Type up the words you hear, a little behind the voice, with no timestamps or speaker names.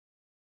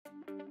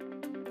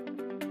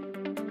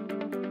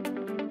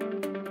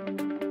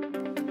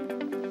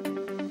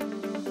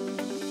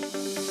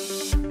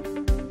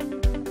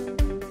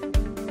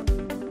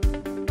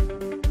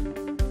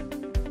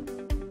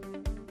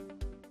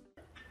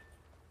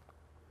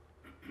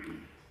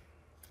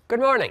Good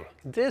morning.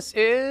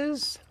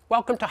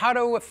 Welcome to how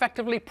to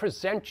effectively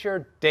present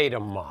your data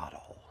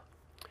model.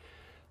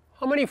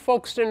 How many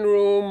folks in the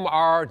room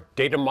are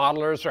data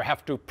modelers or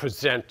have to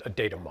present a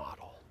data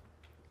model?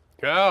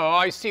 Oh,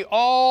 I see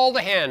all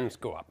the hands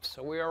go up,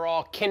 so we are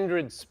all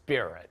kindred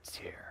spirits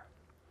here.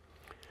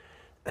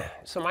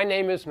 So my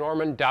name is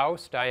Norman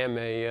Daoust. I am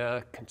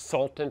a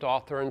consultant,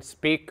 author, and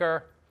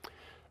speaker.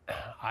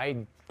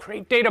 I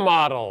create data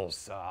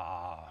models,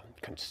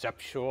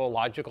 conceptual,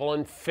 logical,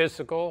 and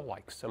physical,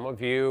 like some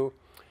of you.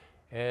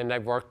 And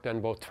I've worked on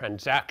both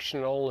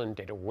transactional and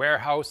data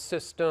warehouse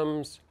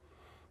systems.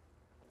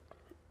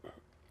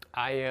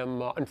 I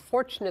am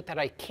unfortunate that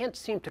I can't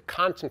seem to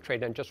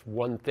concentrate on just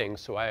one thing,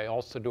 so I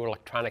also do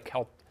electronic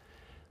health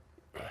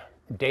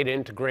data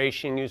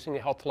integration using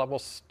the Health Level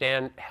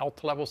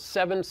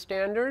 7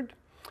 standard,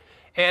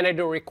 and I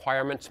do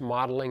requirements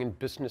modeling and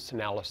business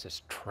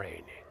analysis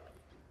training.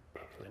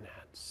 And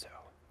that's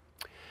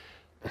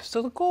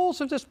so the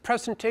goals of this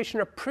presentation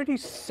are pretty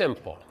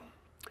simple.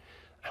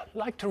 I'd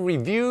like to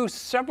review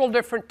several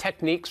different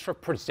techniques for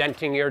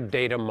presenting your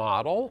data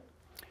model.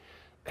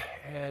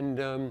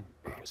 And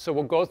so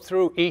we'll go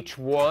through each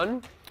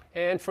one.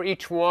 And for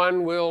each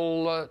one,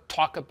 we'll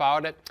talk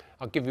about it.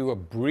 I'll give you a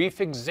brief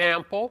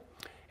example.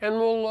 And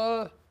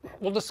we'll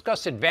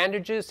discuss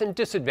advantages and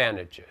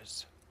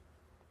disadvantages.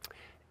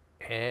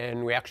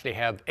 And we actually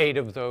have 8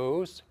 of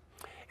those.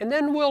 And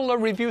then we'll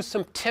review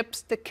some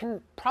tips that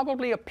can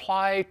probably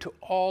apply to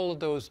all of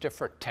those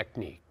different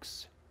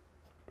techniques.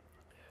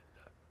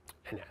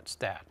 And that's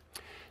that.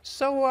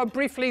 So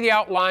briefly, the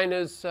outline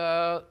is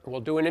we'll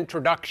do an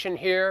introduction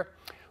here.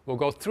 We'll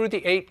go through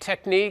the 8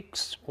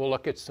 techniques. We'll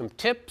look at some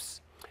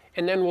tips.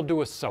 And then we'll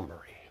do a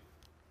summary.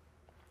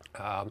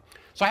 So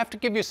I have to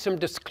give you some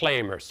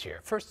disclaimers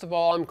here. First of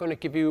all, I'm going to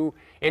give you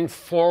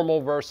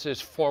informal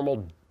versus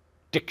formal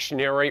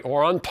dictionary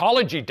or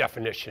ontology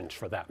definitions,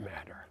 for that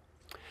matter.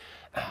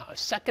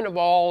 Second of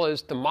all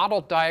is the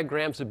model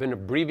diagrams have been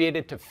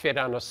abbreviated to fit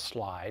on a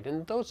slide.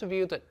 And those of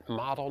you that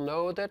model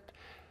know that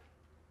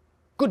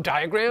good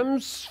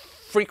diagrams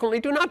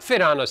frequently do not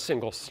fit on a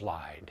single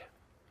slide.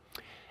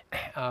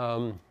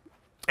 And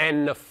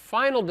the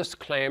final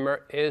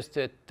disclaimer is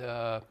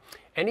that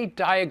any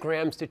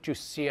diagrams that you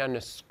see on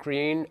the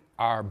screen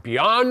are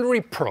beyond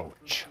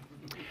reproach.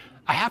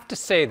 I have to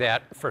say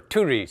that for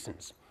 2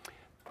 reasons.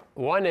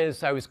 One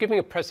is I was giving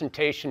a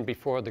presentation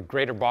before the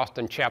Greater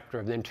Boston chapter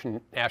of the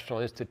International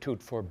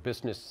Institute for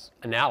Business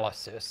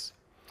Analysis.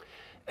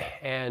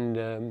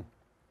 And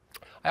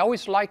I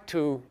always like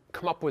to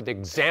come up with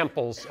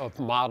examples of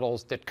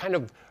models that kind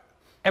of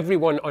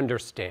everyone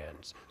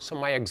understands. So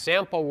my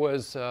example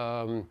was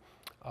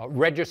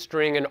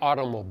registering an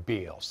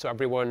automobile. So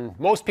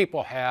most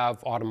people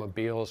have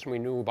automobiles, and we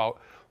knew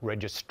about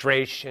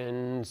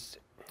registrations.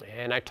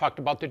 And I talked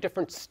about the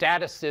different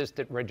statuses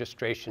that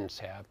registrations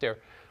have.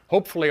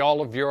 Hopefully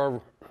all of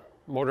your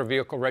motor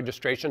vehicle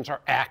registrations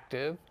are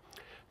active.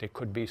 They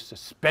could be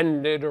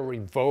suspended or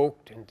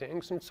revoked and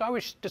things. And so I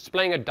was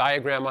displaying a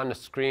diagram on the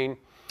screen.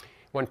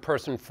 One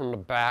person from the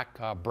back,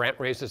 Brant,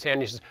 raised his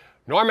hand. He says,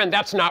 "Norman,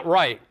 that's not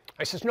right."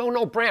 I says,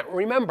 no, Brant,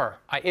 remember,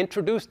 I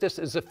introduced this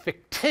as a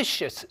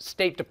fictitious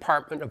State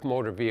Department of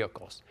Motor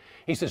Vehicles.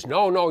 He says,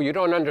 no, you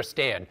don't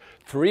understand.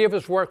 3 of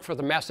us work for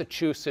the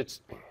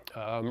Massachusetts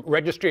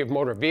Registry of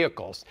Motor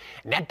Vehicles,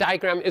 and that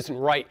diagram isn't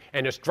right,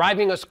 and it's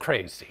driving us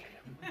crazy.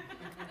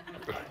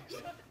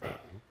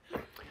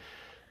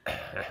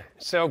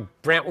 So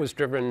Brant was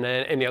driven,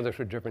 and the others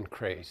were driven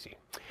crazy.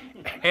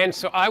 And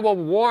so I will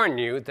warn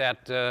you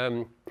that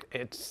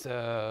it's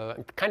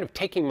kind of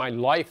taking my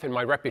life and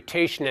my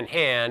reputation in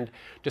hand,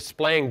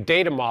 displaying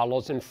data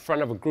models in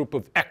front of a group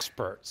of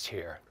experts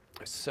here.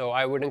 So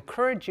I would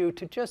encourage you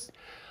to just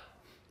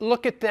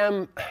look at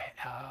them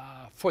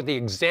for the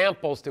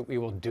examples that we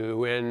will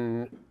do.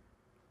 And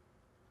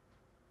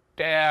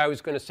I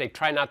was going to say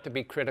try not to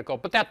be critical,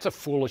 but that's a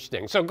foolish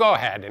thing. So go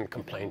ahead and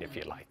complain if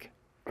you like.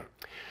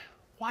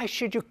 Why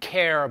should you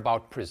care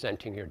about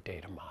presenting your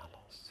data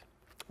models?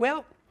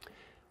 Well,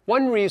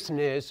 one reason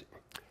is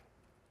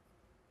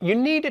you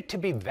need it to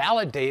be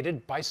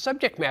validated by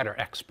subject matter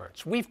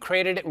experts. We've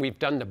created it and we've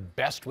done the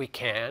best we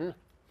can.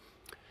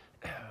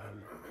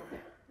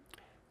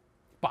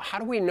 But how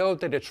do we know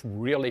that it's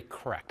really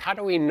correct? How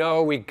do we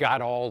know we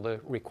got all the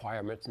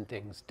requirements and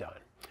things done?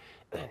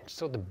 And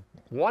so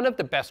one of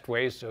the best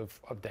ways of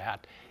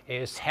that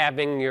is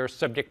having your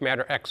subject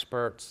matter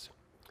experts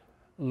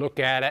look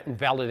at it and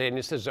validate it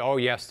and says, oh,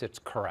 yes, it's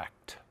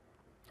correct.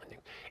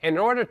 And in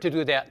order to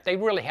do that, they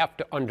really have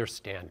to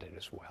understand it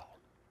as well.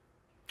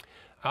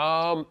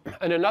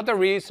 And another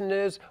reason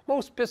is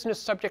most business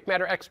subject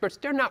matter experts,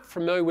 they're not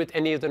familiar with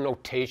any of the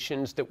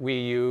notations that we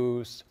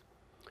use.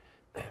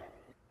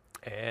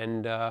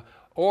 And,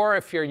 or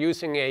if you're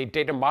using a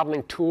data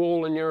modeling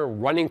tool and you're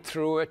running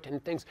through it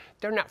and things,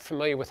 they're not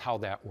familiar with how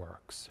that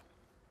works.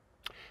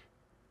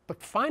 But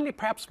finally,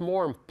 perhaps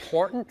more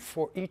important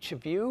for each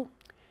of you,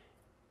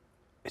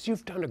 is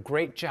you've done a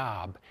great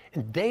job,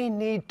 and they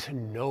need to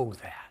know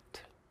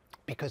that.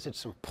 because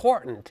it's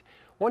important.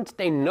 Once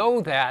they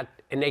know that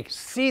and they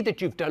see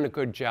that you've done a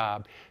good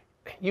job,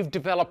 you've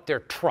developed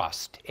their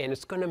trust, and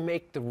it's going to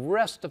make the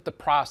rest of the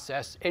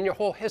process and your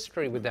whole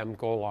history with them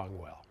go along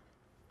well.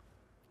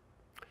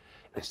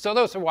 So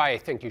those are why I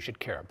think you should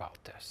care about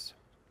this.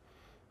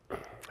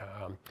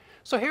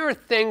 So here are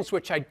things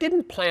which I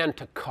didn't plan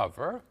to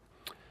cover.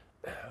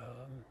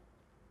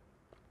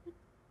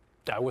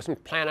 I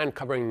wasn't planning on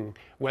covering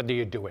whether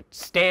you do it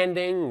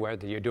standing,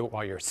 whether you do it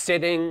while you're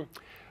sitting,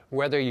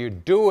 whether you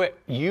do it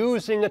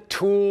using a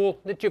tool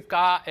that you've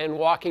got and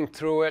walking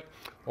through it,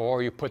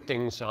 or you put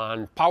things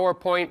on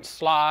PowerPoint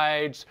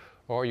slides,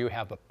 or you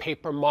have a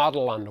paper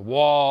model on the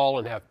wall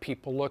and have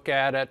people look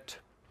at it.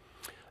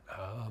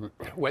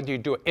 Whether you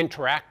do it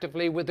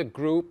interactively with a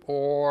group,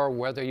 or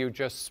whether you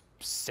just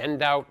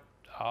send out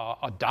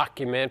a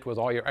document with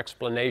all your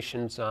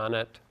explanations on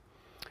it.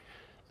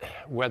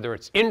 Whether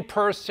it's in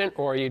person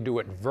or you do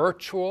it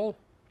virtual.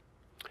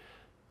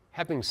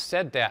 Having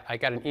said that, I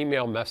got an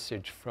email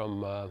message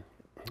from a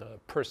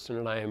person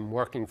that I am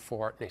working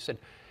for, and they said,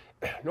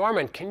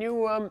 Norman, can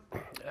you,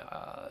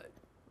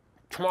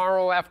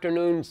 tomorrow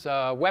afternoon's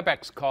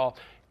WebEx call,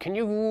 can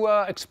you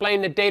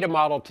explain the data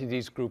model to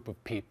these group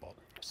of people?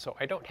 So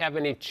I don't have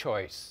any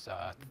choice.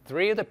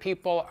 3 of the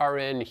people are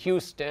in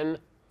Houston.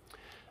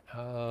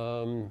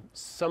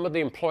 Some of the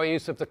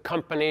employees of the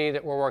company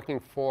that we're working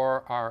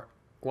for are,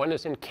 one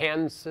is in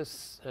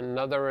Kansas,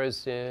 another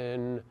is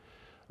in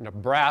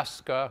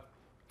Nebraska,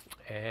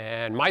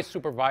 and my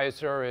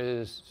supervisor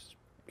is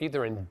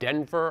either in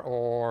Denver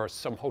or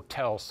some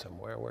hotel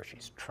somewhere where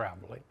she's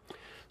traveling.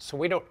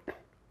 So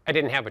I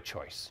didn't have a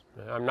choice.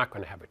 I'm not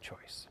going to have a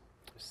choice.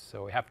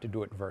 So we have to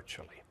do it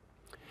virtually.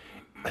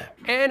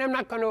 And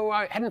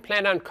I hadn't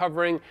planned on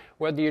covering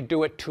whether you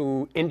do it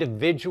to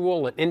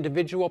an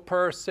individual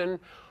person,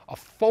 a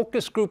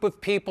focus group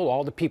of people,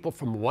 all the people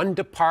from one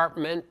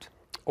department,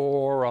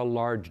 or a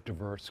large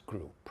diverse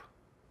group.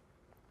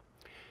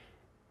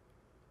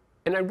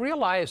 And I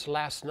realized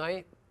last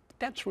night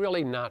that's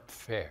really not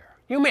fair.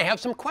 You may have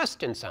some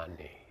questions on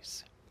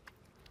these.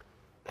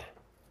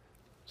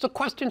 So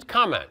questions,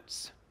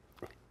 comments.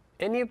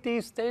 Any of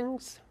these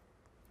things?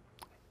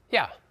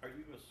 Yeah. Are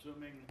you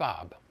assuming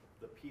Bob.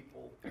 the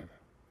people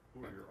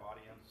who are your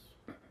audience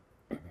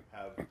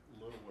have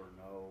little or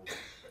no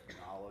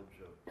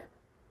knowledge of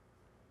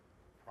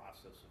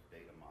process of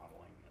data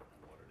modeling and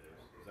what it is?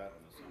 Is that an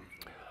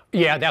assumption?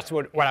 Yeah, that's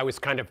what I was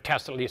kind of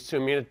tacitly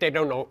assuming, that they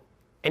don't know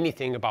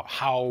anything about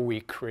how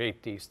we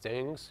create these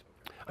things.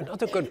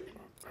 Another good,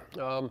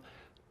 oh,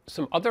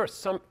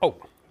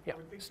 yeah,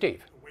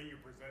 Steve. The way you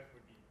present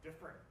would be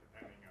different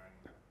depending on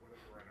whether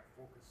you're in a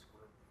focus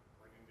group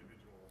or an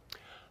individual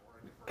or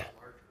a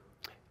larger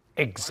group.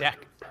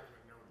 Exactly. Not going to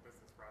know the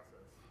business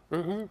process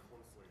closely,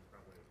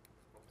 probably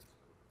focus group.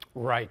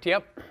 Right,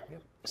 yep.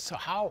 So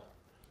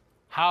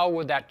how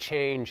would that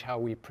change how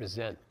we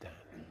present then?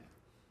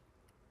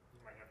 You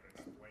might have to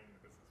explain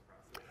the business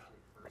process to the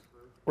first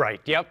group.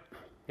 Right, yep.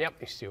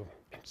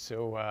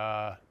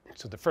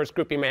 So the first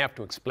group you may have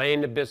to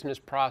explain the business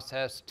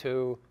process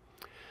to.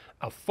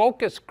 A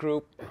focus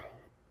group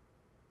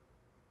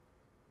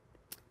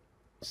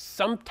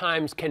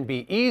sometimes can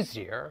be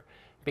easier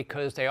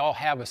because they all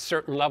have a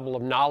certain level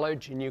of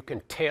knowledge and you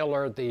can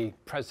tailor the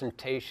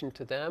presentation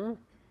to them.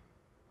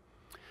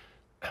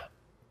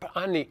 But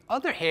on the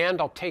other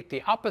hand, I'll take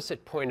the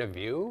opposite point of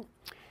view.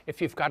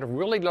 If you've got a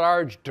really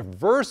large,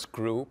 diverse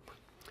group,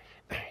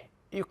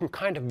 you can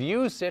kind of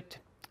use it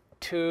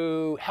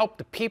to help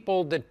the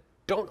people that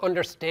don't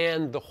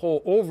understand the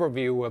whole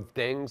overview of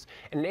things,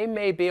 and they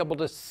may be able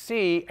to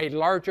see a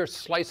larger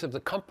slice of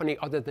the company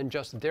other than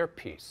just their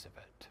piece of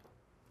it.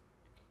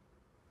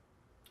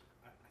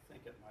 I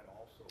think it might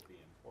also be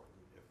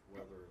important if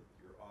whether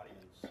your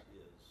audience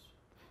is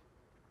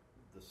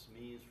the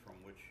SMEs from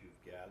which you've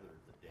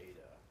gathered the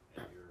data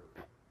and you're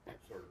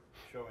sort of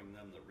showing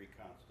them the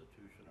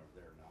reconstitution of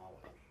their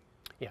knowledge,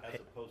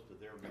 as opposed to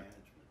their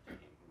management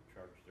team who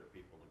charge their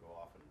people to go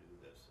off and do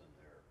this and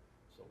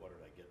so what did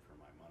I get for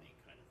my money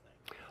kind of thing.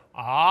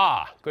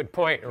 Ah, good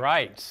point,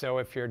 right. So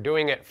if you're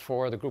doing it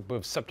for the group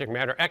of subject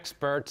matter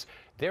experts,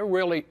 they're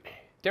really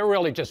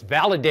just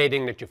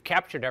validating that you've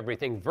captured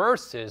everything,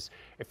 versus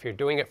if you're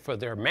doing it for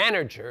their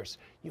managers,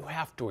 you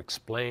have to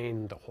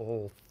explain the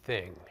whole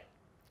thing.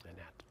 And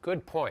that's a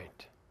good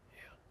point.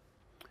 Yeah.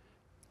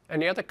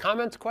 Any other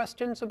comments,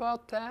 questions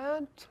about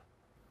that?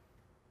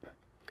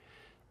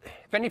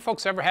 Have any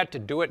folks ever had to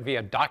do it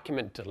via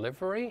document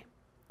delivery?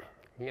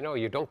 You know,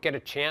 you don't get a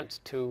chance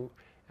to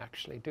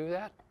actually do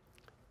that.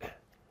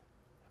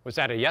 Was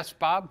that a yes,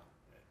 Bob?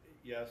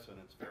 Yes, and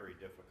it's very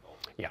difficult.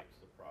 It Yeah. makes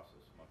the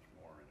process much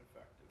more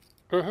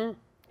ineffective.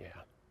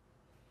 Yeah.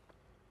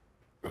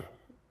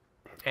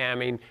 And I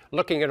mean,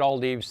 looking at all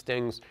these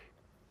things,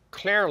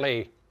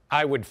 clearly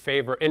I would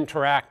favor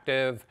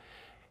interactive,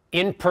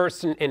 in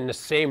person in the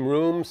same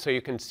room so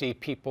you can see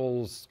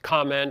people's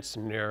comments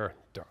and their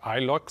eye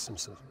looks and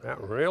say, is that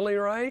really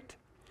right?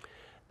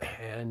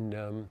 And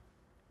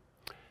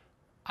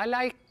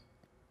I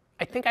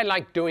I think I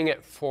like doing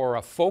it for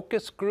a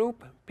focus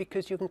group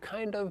because you can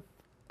kind of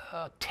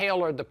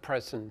tailor the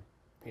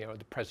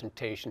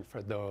presentation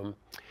for them.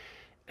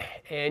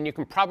 And you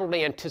can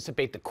probably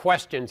anticipate the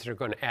questions they're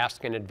going to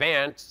ask in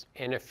advance.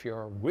 And if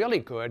you're really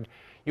good,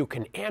 you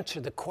can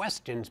answer the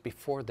questions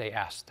before they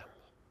ask them.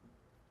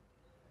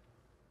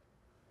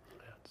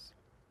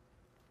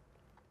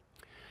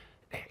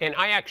 And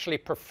I actually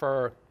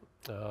prefer,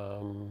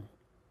 well,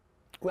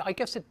 I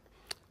guess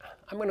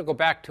I'm going to go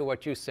back to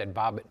what you said,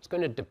 Bob. It's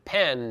going to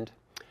depend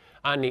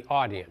on the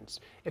audience.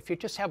 If you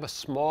just have a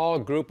small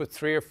group of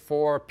 3 or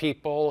 4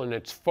 people and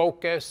it's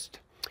focused,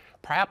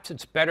 perhaps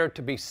it's better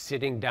to be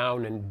sitting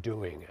down and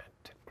doing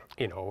it,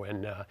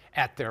 and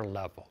at their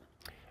level.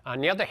 On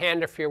the other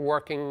hand, if you're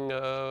working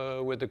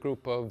with a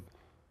group of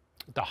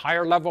the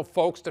higher level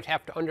folks that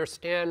have to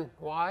understand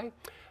why,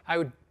 I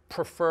would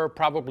prefer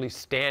probably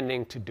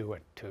standing to do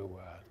it too.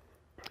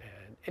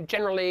 And it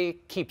generally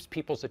keeps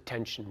people's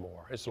attention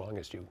more as long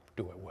as you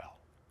do it well.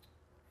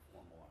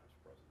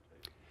 Formalized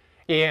presentation.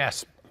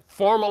 Yes,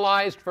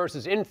 formalized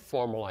versus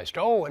informalized.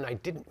 Oh,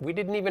 and we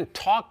didn't even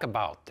talk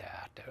about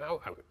that. I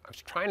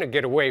was trying to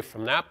get away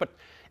from that, but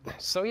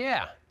so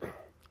yeah.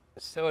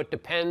 So it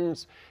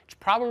depends. It's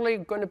probably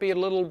going to be a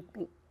little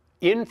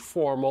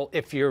informal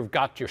if you've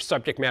got your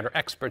subject matter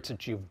experts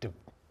that you've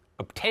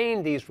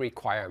obtained these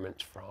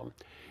requirements from,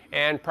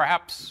 and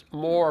perhaps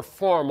more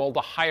formal the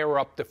higher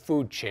up the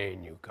food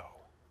chain you go.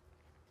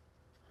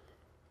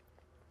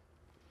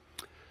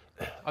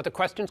 Other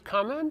questions,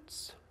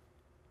 comments?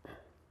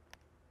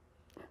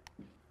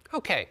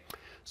 Okay,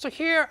 so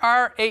here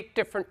are 8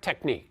 different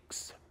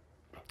techniques,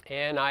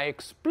 and I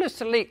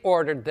explicitly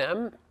ordered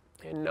them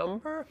in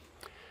number.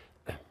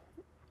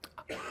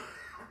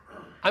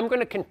 I'm going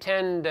to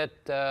contend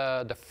that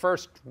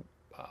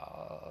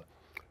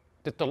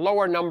that the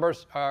lower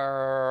numbers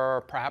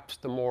are perhaps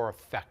the more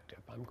effective.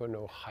 I'm going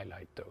to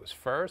highlight those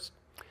first.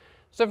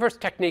 So the first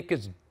technique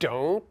is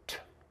don't.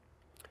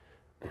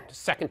 The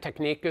second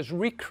technique is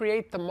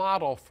recreate the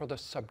model for the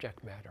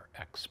subject matter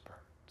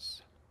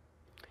experts.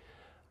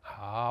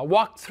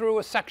 Walk through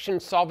a section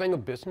solving a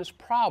business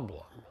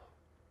problem.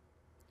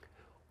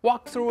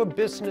 Walk through a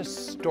business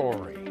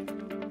story.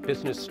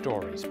 Business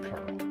stories,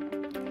 plural.